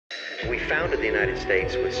We founded the United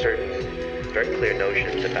States with certain very clear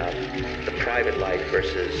notions about the private life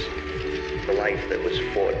versus the life that was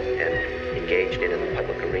fought and engaged in the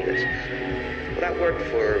public arenas. Well, that worked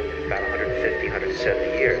for about 150,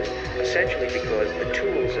 170 years, essentially because the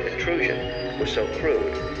tools of intrusion were so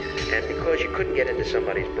crude, and because you couldn't get into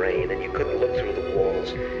somebody's brain and you couldn't look through the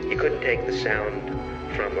walls, you couldn't take the sound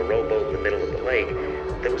from a rowboat in the middle of the lake.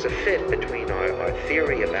 There was a fit between our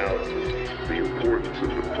theory about the importance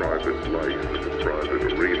of the private life and the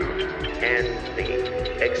private arena and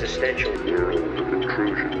the existential world of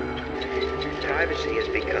intrusion. Privacy has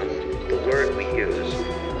become the word we use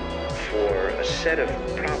for a set of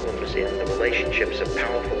problems in the relationships of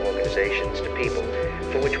powerful organizations to people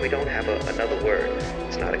for which we don't have another word.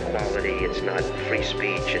 It's not equality, it's not free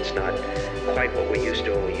speech, it's not quite what we used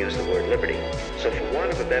to when we used the word liberty. So for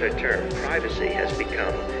want of a better term, privacy has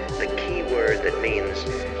become the key word that means